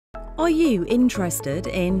Are you interested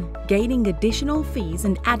in gaining additional fees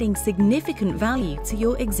and adding significant value to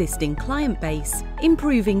your existing client base,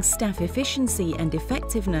 improving staff efficiency and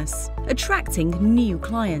effectiveness, attracting new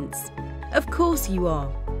clients? Of course you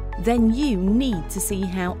are. Then you need to see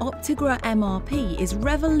how OptegraMRP is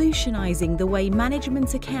revolutionizing the way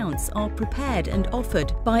management accounts are prepared and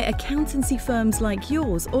offered by accountancy firms like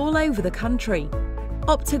yours all over the country.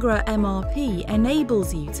 OptegraMRP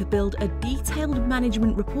enables you to build a detailed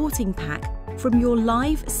management reporting pack from your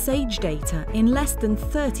live Sage data in less than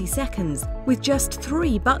 30 seconds with just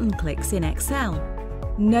 3 button clicks in Excel.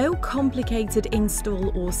 No complicated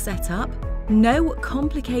install or setup, no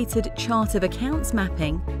complicated chart of accounts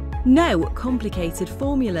mapping, no complicated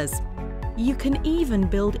formulas. You can even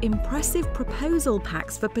build impressive proposal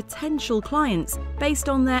packs for potential clients based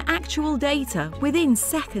on their actual data within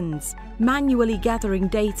seconds. Manually gathering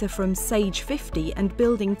data from Sage 50 and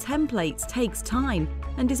building templates takes time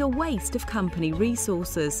and is a waste of company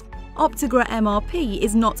resources. OptegraMRP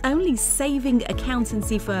is not only saving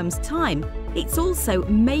accountancy firms time, it's also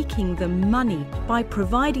making them money by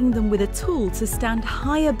providing them with a tool to stand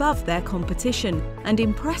high above their competition and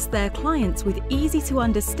impress their clients with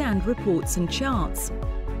easy-to-understand reports and charts.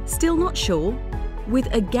 Still not sure?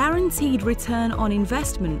 With a guaranteed return on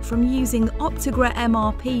investment from using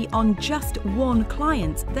OptegraMRP on just one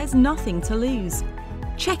client, there's nothing to lose.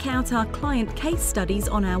 Check out our client case studies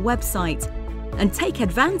on our website and take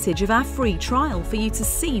advantage of our free trial for you to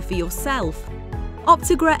see for yourself.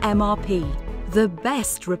 OptegraMRP, the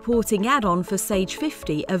best reporting add-on for Sage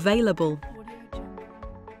 50 available.